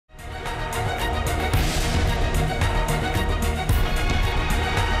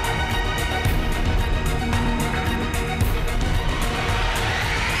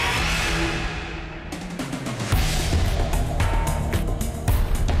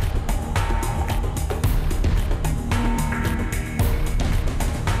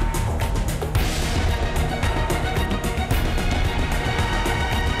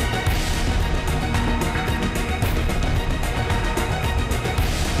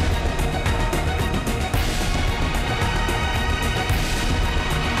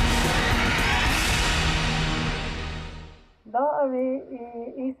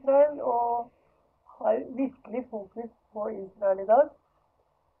Israel og har virkelig fokus på Israel i dag.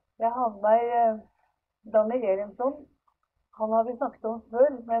 Jeg har med meg Elinson. Han har vi snakket om før,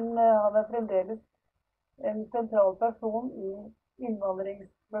 men han er fremdeles en sentral person i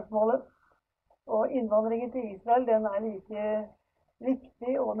innvandringsspørsmålet. Og innvandringen til Israel, den er like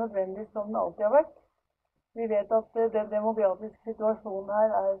viktig og nødvendig som den alltid har vært. Vi vet at den demografiske situasjonen her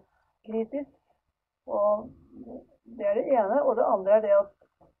er kritisk, og det er det ene. Og det andre er det at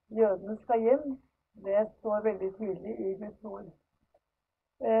jødene skal hjem. Det står veldig tydelig i Guds ord.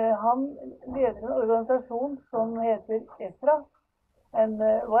 Han leder en organisasjon som heter Ezra. And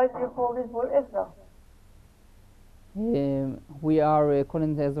why do you call this word Ezra? We are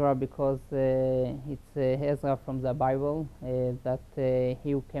calling it Ezra because it's Ezra from the Bible, that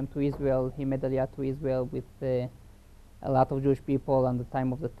he came to Israel, he made Aliyah to Israel with a lot of Jewish people on the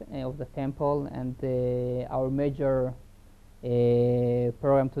time of the temple, and our major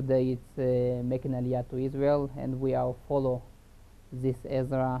program today is making Aliyah to Israel, and we are follow this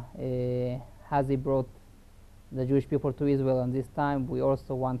Ezra. As he brought the Jewish people to Israel, and this time we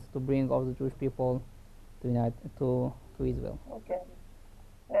also want to bring all the Jewish people to Israel. Okay.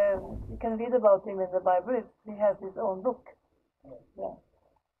 You can read about him in the Bible. He has his own book. Yeah.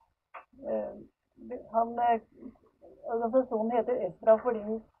 Organisasjonen heter Ezra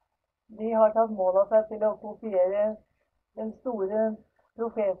fordi de har tatt mål av seg til å kopiere den store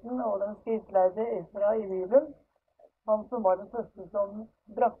profeten og den skriftlærde Ezra i Bibelen. Han som var den første som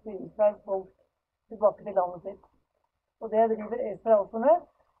brakte Israels folk tilbake til landet sitt. Og det driver Ezra også med.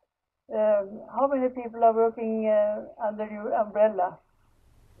 How many people are working under your umbrella?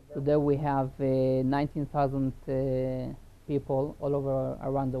 Today we have 19,000 people all over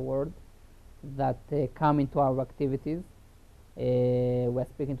around the world that come into our activities. We're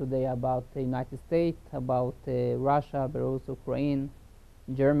speaking today about the United States, about Russia, Belarus, Ukraine,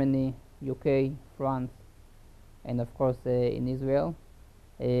 Germany, UK, France, and of course in Israel.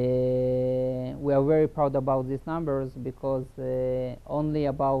 We are very proud about these numbers because only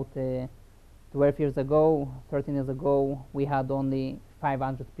about 12 years ago, 13 years ago, we had only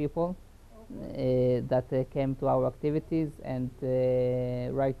 500 people that came to our activities, and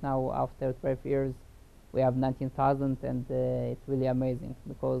right now, after 12 years, we have 19,000, and it's really amazing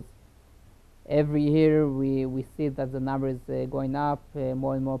because every year we see that the number is going up,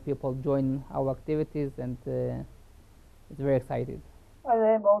 more and more people join our activities, and it's very exciting.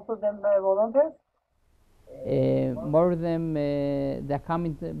 Are most of them volunteers? More of them, they're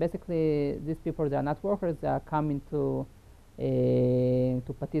coming to, basically these people, they are not workers, they are coming to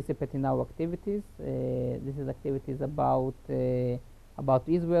participate in our activities. This is activities about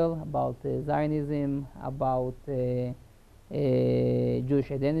Israel, about Zionism, about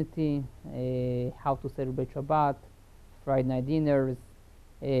Jewish identity, how to celebrate Shabbat, Friday night dinners,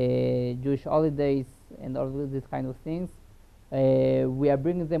 Jewish holidays, and all of these kind of things. We are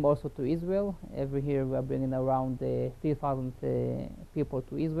bringing them also to Israel. Every year we are bringing around 3,000 people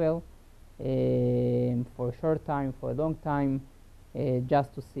to Israel for a short time, for a long time,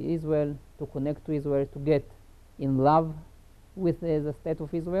 just to see Israel, to connect to Israel, to get in love with the state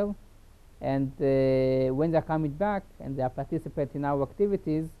of Israel. And when they are coming back and they are participating in our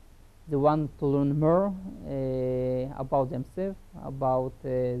activities, they want to learn more about themselves, about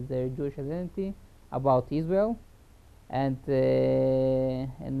their Jewish identity, about Israel. And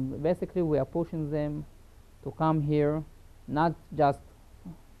basically we are pushing them to come here, not just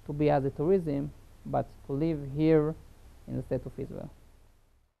to be as a tourism, but to live here in the state of Israel.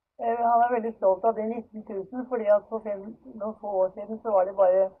 Han er veldig stolt av de 19 000, fordi at for noen få år siden så var det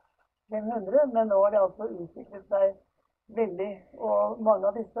bare 500, men nå har det altså utviklet seg veldig. Og mange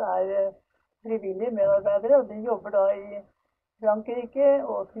av disse er frivillige medarbeidere, og de jobber da i Frankrike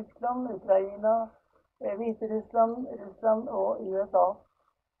og Tyskland, Ukraina, Hviterussland, Russland og USA.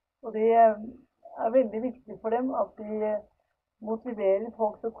 Og det er veldig viktig for dem at de motiverer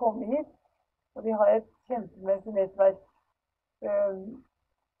folk til å komme hit, og de har et kjempemessig nettverk.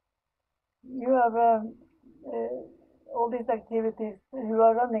 You have all these activities. Who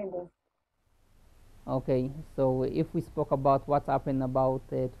are running this? Okay, so if we spoke about what's happening about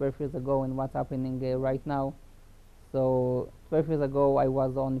 12 years ago and what's happening right now, so 12 years ago I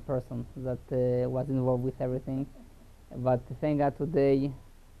was the only person that was involved with everything, but thank God today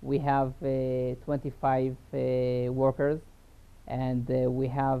we have 25 workers, and we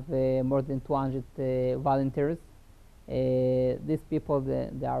have more than 200 volunteers. These people,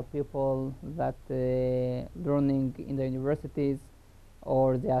 they are people that learning in the universities,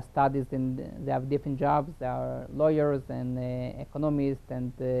 or they are studies and they have different jobs. They are lawyers and economists,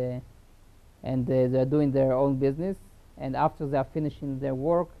 and they are doing their own business. And after they are finishing their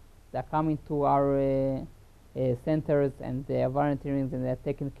work, They're coming to our centers, and they are volunteering, and they're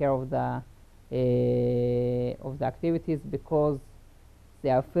taking care of the activities, because they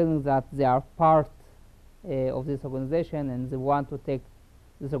are feeling that they are part of this organization, and they want to take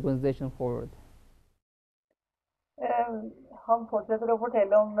this organization forward. Han fortsetter å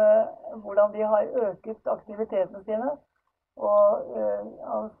fortelle om hvordan de har øket aktivitetene sine. Og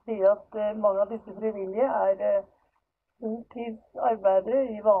han sier at mange av disse frivillige er fulltidsarbeidere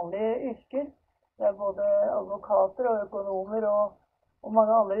i vanlige yrker. Det er både advokater og økonomer og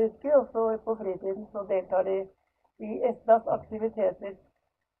mange andre yrker. Og så på fritiden så deltar de i Ezras aktiviteter.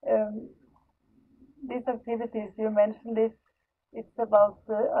 These activities you mentioned, it's about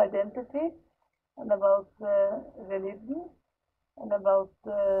identity and about religion and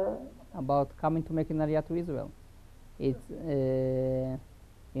about coming to make an aliyah to Israel. It's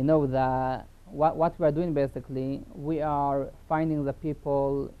you know, what we are doing basically, we are finding the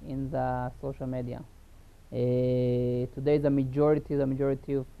people in the social media. Today the majority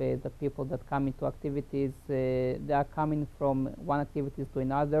of the people that come into activities, they are coming from one activities to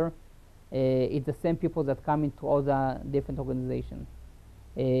another. It's the same people that come into all the different organizations.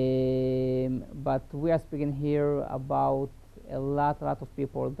 But we are speaking here about a lot of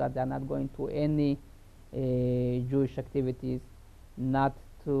people that are not going to any Jewish activities, not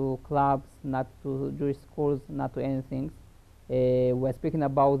to clubs, not to Jewish schools, not to anything. We're speaking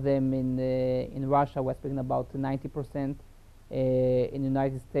about them in Russia. We're speaking about 90%. In the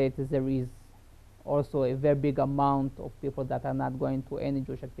United States, there is also a very big amount of people that are not going to any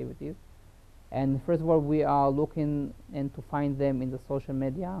Jewish activities. And first of all, we are looking and to find them in the social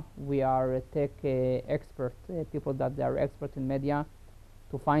media. We are tech experts, people that they are experts in media,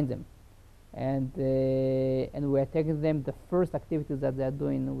 to find them. And we are taking them, the first activities that they are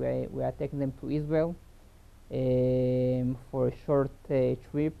doing, we are taking them to Israel for a short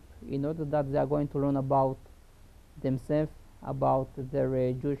trip, in order that they are going to learn about themselves, about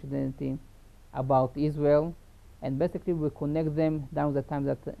their Jewish identity, about Israel. And basically we connect them down the time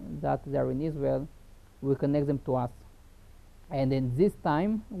that they are in Israel, we connect them to us. And in this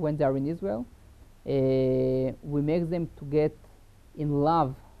time, when they are in Israel, we make them to get in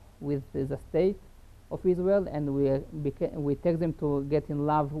love with the state of Israel, and we take them to get in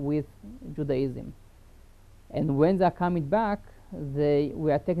love with Judaism. And when they are coming back,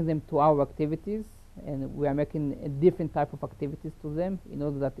 we are taking them to our activities, and we are making a different type of activities to them, in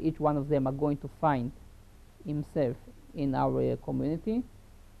order that each one of them are going to find himself in our community.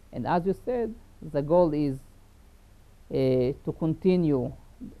 And as you said, the goal is to continue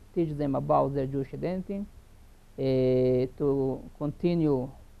teach them about their Jewish identity, to continue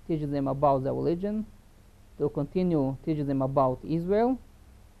teaching them about their religion, to continue teaching them about Israel,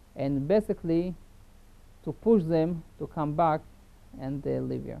 and basically to push them to come back and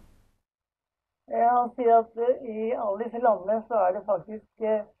live here. Han sier at i alle disse landene så det faktisk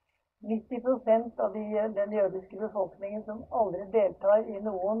 90% av den jødiske befolkningen som aldri deltar i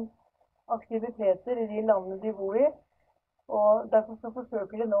noen aktiviteter i de landene de bor i. Og derfor så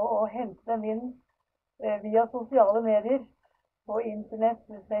forsøker de nå å hente dem inn via sosiale medier, på internett,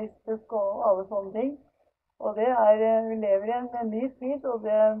 Facebook og alle sånne ting. Og det vi lever i en ny tid, og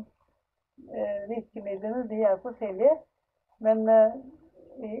virkemidlene de forskjellige. Men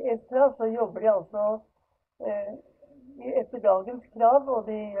i Ezra så jobber de altså etter dagens krav, og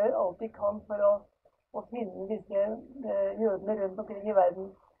de gjør alt de kan for å finne disse jødene rundt omkring i verden,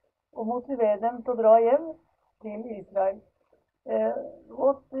 og motivere dem til å dra hjem til Israel.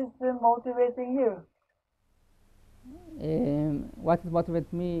 What is motivating you? What is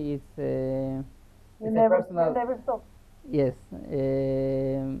motivating me is you never stop. Yes,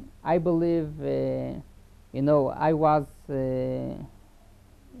 I believe, you know, I was a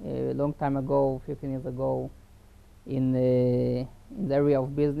long time ago, 15 years ago, in the area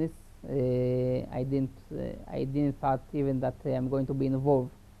of business. I didn't thought even that I'm going to be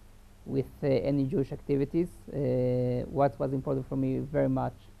involved with any Jewish activities. What was important for me very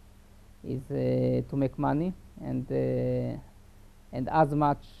much is to make money, and as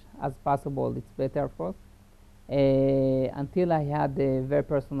much as possible, it's better, of course. Until I had a very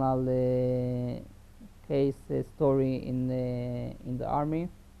personal case story in the army,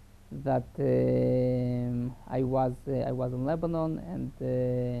 that I was in Lebanon, and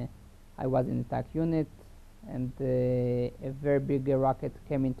I was in attack unit, and a very big rocket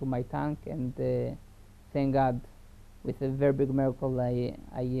came into my tank, and thank God, with a very big miracle,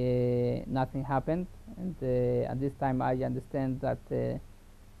 nothing happened. And at this time, I understand that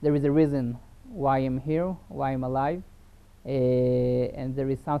there is a reason why I'm here, why I'm alive, and there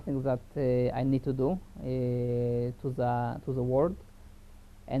is something that I need to do to the world.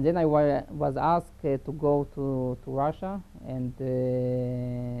 And then I was asked to go to Russia and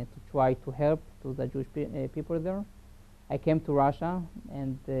to try to help to the Jewish people there. I came to Russia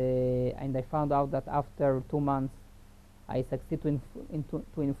and I found out that after 2 months I succeeded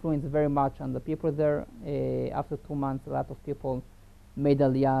to influence very much on the people there. After 2 months, a lot of people made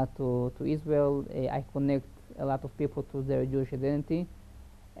aliyah to Israel. I connect a lot of people to their Jewish identity,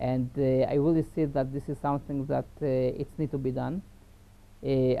 and I really see that this is something that it's need to be done.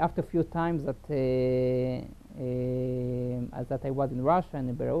 After a few times that I was in Russia and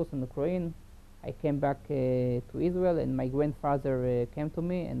in Belarus and Ukraine, I came back to Israel, and my grandfather came to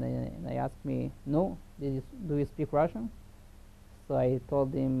me and I asked me, "No, do you speak Russian?" So I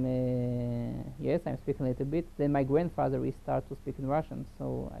told him, "Yes, I'm speaking a little bit." Then my grandfather started to speak in Russian,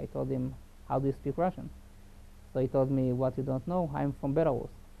 so I told him, "How do you speak Russian?" So he told me, "What, you don't know? I'm from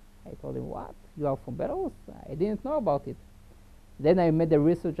Belarus." I told him, "What? You are from Belarus? I didn't know about it." Then I made a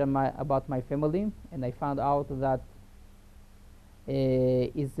research about my family, and I found out that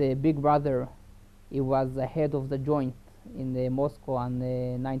his big brother, he was the head of the joint in Moscow in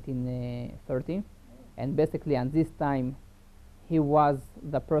 1930, and basically at this time he was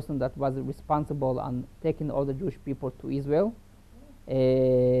the person that was responsible on taking all the Jewish people to Israel.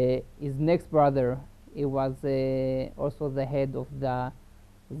 His next brother, he was also the head of the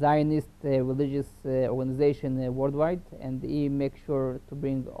Zionist religious organization worldwide, and he makes sure to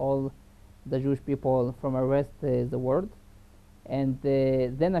bring all the Jewish people from around the world. And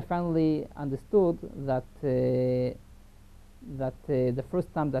then I finally understood that the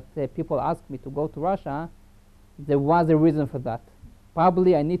first time that people asked me to go to Russia, there was a reason for that.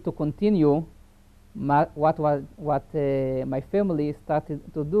 Probably I need to continue what my family started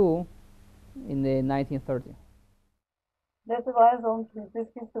to do in the 1930. Dette var en sånn typisk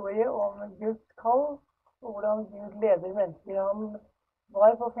historie om Guds kall, og hvordan Gud leder mennesker. Han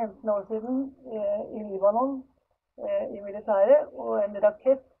var for 15 år siden i Libanon i militæret, og en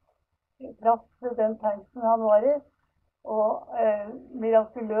rakett traff den tanken han var i, og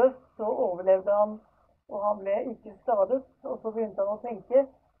mirakuløst så overlevde han, og han ble ikke skadet. Og så begynte han å tenke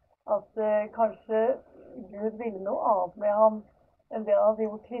at kanskje Gud ville noe annet med ham enn det han hadde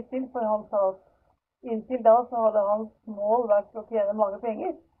gjort hittil, for han sa at inntil da så hadde hans mål vært å tjene mange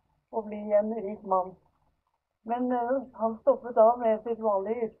penger og bli en rik mann. Men han stoppet da med sitt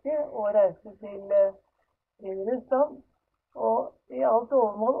vanlige yrke og reiste til Russland. Og i alt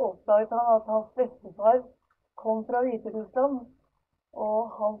overmål oppdaget han at hans bestefar kom fra Hviterussland,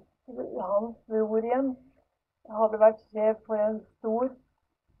 og hans bror igjen hadde vært sjef for en stor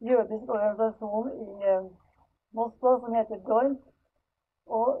jødisk organisasjon i Moskva som heter Joint.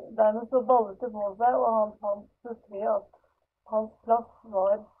 Og dermed så ballet det på seg, og han fant plutselig at hans plass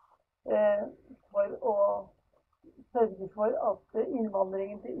var for å sørge for at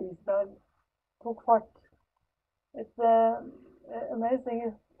innvandringen til Israel tok fart. It's an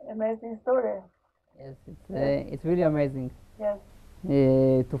amazing story. Yes, it's really amazing. Yes.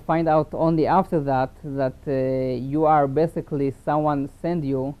 To find out only after that you are basically someone send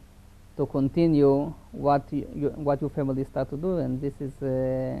you to continue what your family start to do, and this is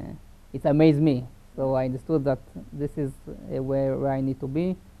it amazed me. So I understood that this is where I need to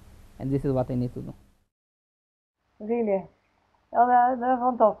be, and this is what I need to do. Really. Ja, det er en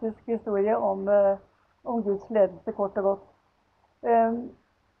fantastisk historie om Guds ledelse, kort og godt.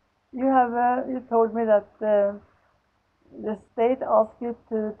 You told me that the state asked you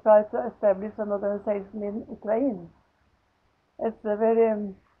to try to establish an organization in Ukraine. It's a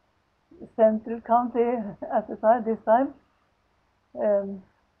very central country at the time, this time.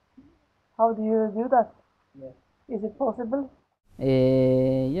 How do you do that? Yes. Is it possible?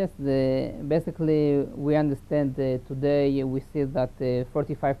 Yes, basically we understand today we see that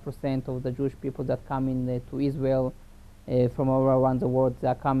 45% of the Jewish people that come in to Israel from all around the world, they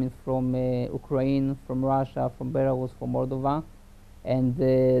are coming from Ukraine, from Russia, from Belarus, from Moldova, and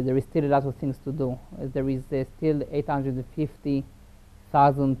there is still a lot of things to do. There is still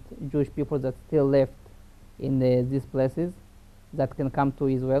 850,000 Jewish people that still left in these places that can come to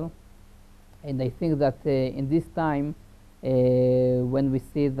Israel, and I think that in this time when we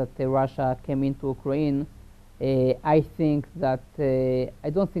see that Russia came into Ukraine, I think that I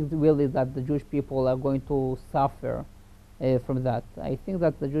don't think really that the Jewish people are going to suffer from that. I think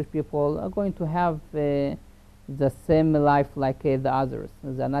that the Jewish people are going to have the same life like the others.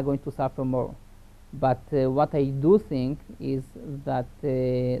 They are not going to suffer more. But what I do think is that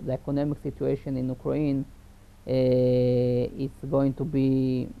the economic situation in Ukraine is going to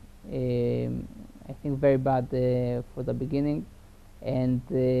be I think very bad for the beginning, and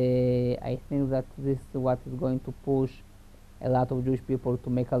I think that this is what is going to push a lot of Jewish people to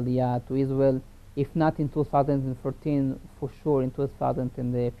make Aliyah to Israel. If not in 2014, for sure in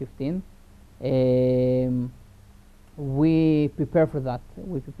 2015. We prepare for that.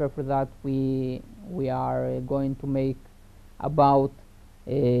 We are going to make about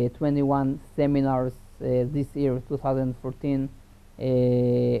 21 seminars this year, 2014,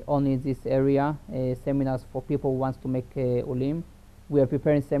 only in this area. Seminars for people who wants to make Olim. We are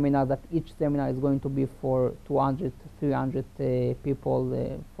preparing seminars that each seminar is going to be for 200, 300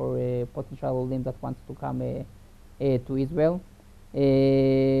 people for potential Olim that wants to come to Israel.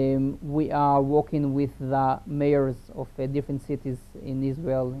 We are working with the mayors of different cities in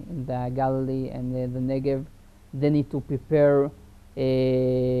Israel, in the Galilee and the Negev. They need to prepare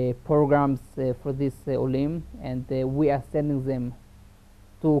programs for this Olim, and we are sending them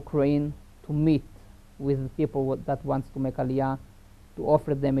to Ukraine to meet with people that wants to make Aliyah, to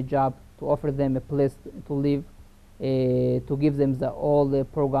offer them a job, to offer them a place to live, to give them all the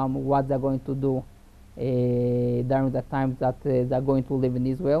program, what they're going to do during the time that they're going to live in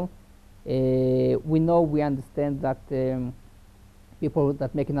Israel. We understand that people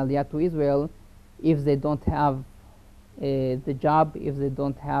that make an Aliyah to Israel, if they don't have the job, if they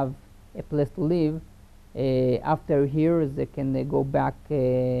don't have a place to live, after here they can go back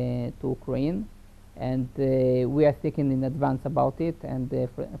to Ukraine, and we are thinking in advance about it, and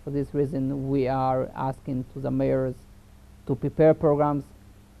for this reason we are asking to the mayors to prepare programs,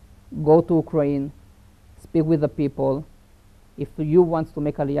 go to Ukraine, speak with the people. If you want to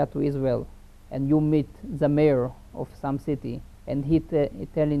make Aliyah to Israel and you meet the mayor of some city and he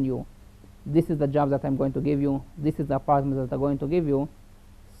telling you, this is the job that I'm going to give you, this is the apartment that I'm going to give you,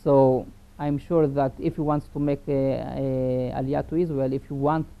 so I'm sure that if you want to make Aliyah to Israel, if you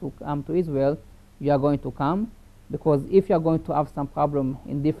want to come to Israel, you are going to come, because if you are going to have some problem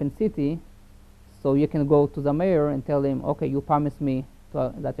in different city, so you can go to the mayor and tell him, okay, you promised me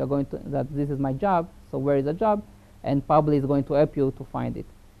that you're going to, that this is my job, so where is the job, and probably is going to help you to find it.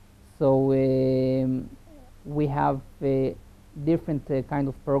 So we have different kind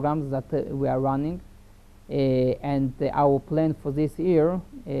of programs that we are running, and our plan for this year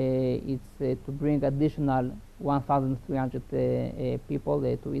is to bring additional 1,300 people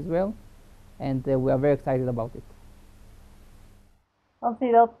to Israel, and we are very excited about it. Han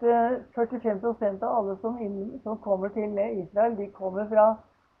sier at 45% av alle som kommer til Israel, de kommer fra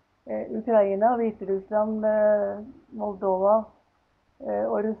Ukraina, Hviterussland, Moldova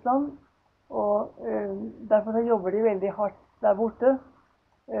og Russland. Og derfor så jobber de veldig hardt der borte.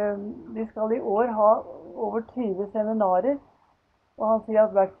 De skal i år ha over 20 seminarer, og han sier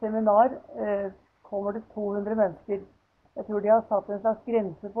at hvert seminar kommer det 200 mennesker. Jeg tror de har satt en slags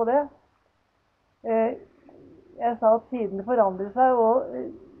grense på det. Jeg sa at tidene forandrer seg, og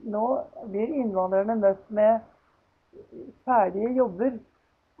nå blir innvandrerne møtt med ferdige jobber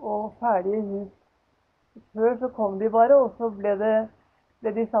og ferdige hus. Før så kom de bare, og så ble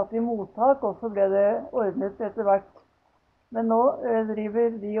de satt i mottak, og så ble det ordnet etter hvert. Men nå driver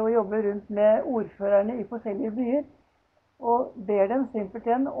de og jobber rundt med ordførerne i forskjellige byer, og ber dem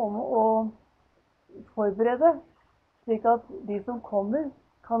simpelthen om å forberede, slik at de som kommer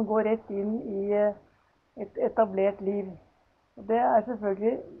kan gå rett inn i et etablert liv. Og det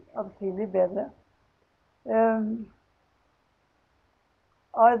selvfølgelig atskillig bedre.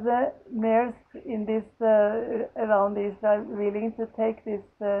 Are the mayors in this around Israel willing to take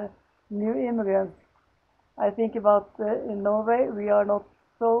these new immigrants? I think about in Norway, we are not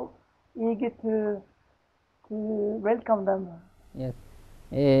so eager to welcome them. Yes,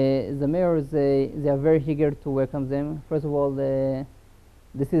 the mayors they are very eager to welcome them. First of all,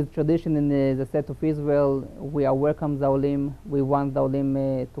 this is tradition in the state of Israel. We are welcome the Olim. We want the Olim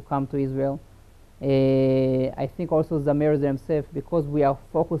to come to Israel. I think also the mayors themselves, because we are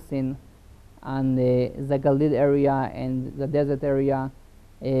focusing on the Galilee area and the desert area,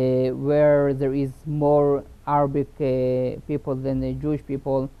 where there is more Arabic people than the Jewish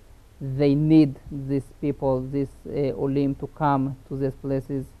people. They need these people, this Olim, to come to these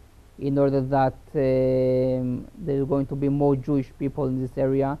places, in order that there are going to be more Jewish people in this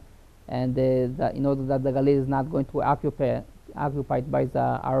area, and that in order that the Galilee is not going to occupied by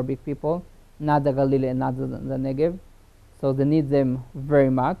the Arabic people, not the Galilee and not the Negev. So they need them very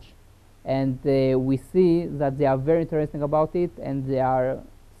much, and we see that they are very interested about it, and they are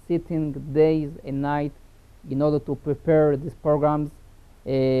sitting days and night in order to prepare these programs.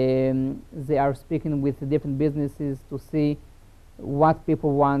 They are speaking with different businesses to see what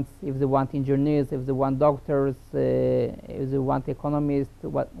people want, if they want engineers, if they want doctors, if they want economists,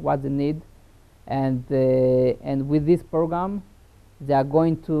 what they need. And with this program, They are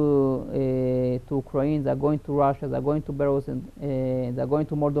going to Ukraine, they are going to Russia, they are going to Belarus, and they are going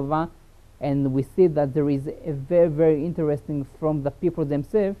to Moldova, and we see that there is a very, very interesting from the people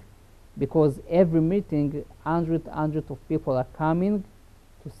themselves, because every meeting, hundreds of people are coming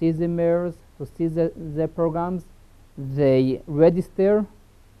to see the mayors, to see the programs. They register,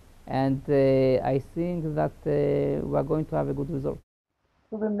 and I think that we are going to have a good result.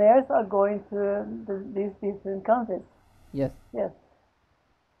 So the mayors are going to these different countries? Yes. Yes.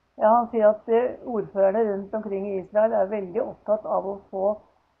 Ja, han sier at ordførerne rundt omkring i Israel er veldig opptatt av å få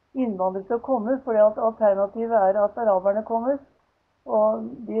innvandrere til å komme, fordi at alternativet er at araberne kommer, og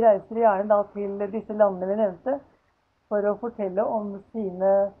de reiser gjerne da til disse landene vi nevnte, for å fortelle om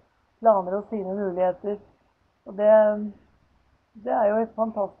sine planer og sine muligheter. Og det er jo et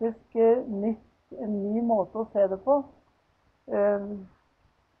fantastisk en ny måte å se det på.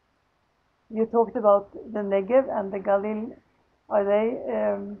 You talked about the Negev and the Galil. Are they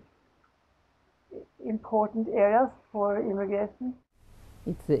important areas for immigration?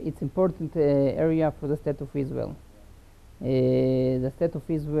 It's important area for the state of Israel. The state of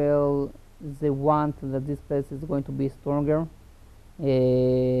Israel, they want that this place is going to be stronger.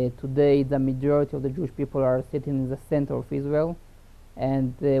 Today, the majority of the Jewish people are sitting in the center of Israel,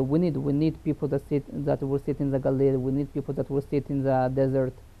 and we need people that will sit in the Galilee. We need people that will sit in the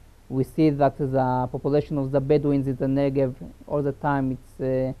desert. We see that the population of the Bedouins in the Negev all the time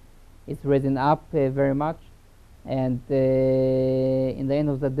it's rising up very much, and in the end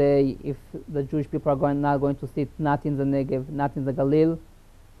of the day, if the Jewish people are not going to sit not in the Negev, not in the Galil,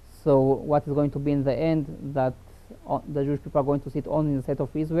 so what is going to be in the end, that the Jewish people are going to sit only in the state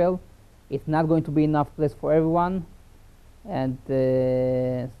of Israel. It's not going to be enough place for everyone, and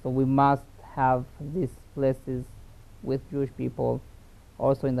so we must have these places with Jewish people,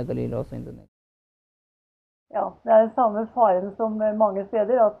 also in the Galilee, also in the Negev. Ja, det den samme faren som mange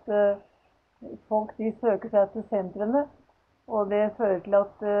steder, at folk de søker seg til sentrene, og det fører til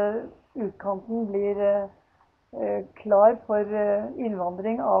at utkanten blir klar for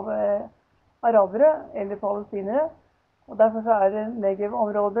innvandring av arabere eller palestinere. Og derfor så det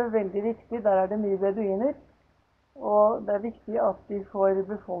Negev-området veldig viktig. Der det mye beduiner, og det viktig at de får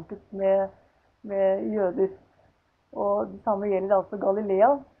befolket med jøder. Og det samme gjelder altså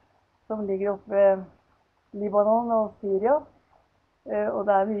Galilea, som ligger oppe ved Libanon og Syria, og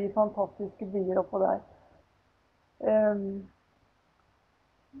det mye fantastiske byer oppå der.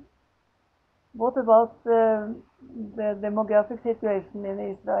 What about the demographic situation in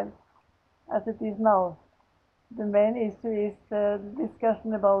Israel as it is now? The main issue is the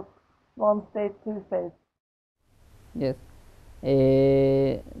discussion about one state, two states. Yes.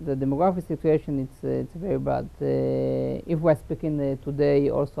 The demographic situation it's very bad. If we're speaking today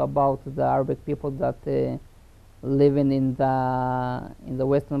also about the Arabic people that living in the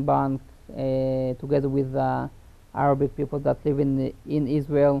Western Bank, together with the Arabic people that live in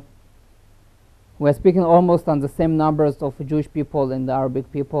Israel, we're speaking almost on the same numbers of Jewish people and the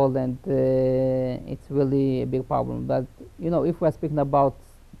Arabic people, and it's really a big problem. But you know, if we're speaking about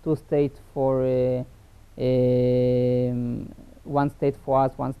two states for one state for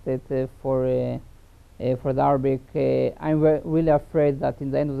us, one state for the Arabic, I'm really afraid that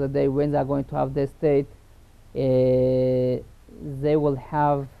in the end of the day, when they're going to have their state, they will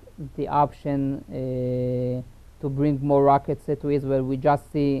have the option to bring more rockets to Israel. We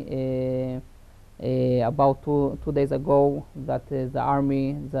just see about two days ago that the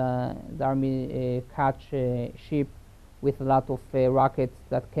army catch ship with a lot of rockets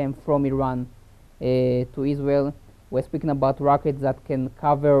that came from Iran to Israel. We're speaking about rockets that can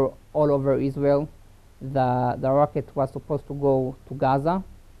cover all over Israel. The rocket was supposed to go to Gaza,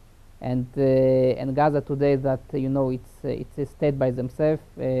 and Gaza today, that you know, it's a state by themselves.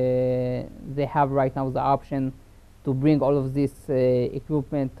 They have right now the option to bring all of this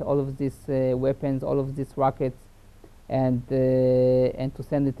equipment, all of these weapons, all of these rockets, and to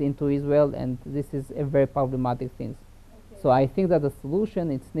send it into Israel, and this is a very problematic thing. Okay. So I think that the solution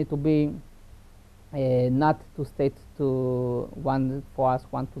needs to be not two states, to one for us,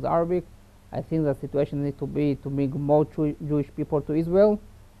 one to the Arabic. I think the situation needs to be to bring more Jewish people to Israel,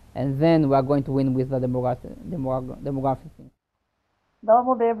 and then we are going to win with the demographic thing. Da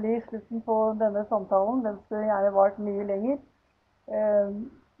må det bli slutten på denne samtalen. Den skulle gjerne vart mye lenger.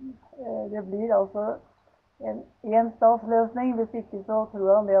 Det blir altså en enstatsløsning. Hvis ikke så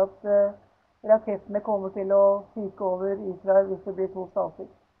tror han det at rakettene kommer til å fyke over Israel hvis det blir to stater.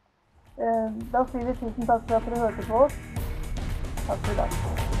 Da sier vi tusen takk for at dere hørte på oss. Takk for i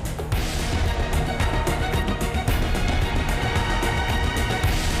dag.